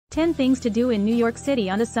10 things to do in New York City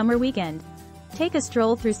on a summer weekend. Take a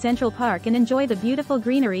stroll through Central Park and enjoy the beautiful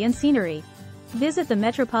greenery and scenery. Visit the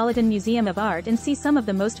Metropolitan Museum of Art and see some of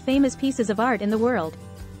the most famous pieces of art in the world.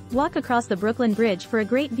 Walk across the Brooklyn Bridge for a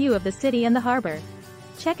great view of the city and the harbor.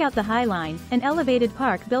 Check out the High Line, an elevated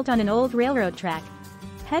park built on an old railroad track.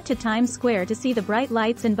 Head to Times Square to see the bright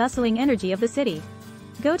lights and bustling energy of the city.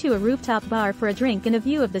 Go to a rooftop bar for a drink and a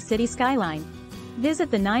view of the city skyline.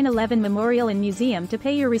 Visit the 9/11 Memorial and Museum to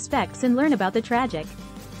pay your respects and learn about the tragic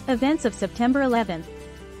events of September 11th.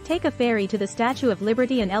 Take a ferry to the Statue of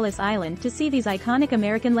Liberty and Ellis Island to see these iconic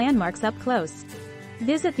American landmarks up close.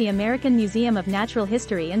 Visit the American Museum of Natural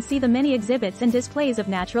History and see the many exhibits and displays of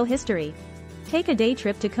natural history. Take a day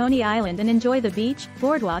trip to Coney Island and enjoy the beach,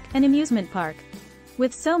 boardwalk, and amusement park.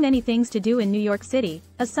 With so many things to do in New York City,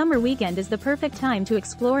 a summer weekend is the perfect time to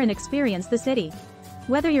explore and experience the city.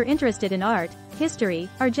 Whether you're interested in art, history,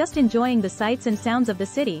 or just enjoying the sights and sounds of the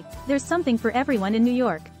city, there's something for everyone in New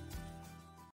York.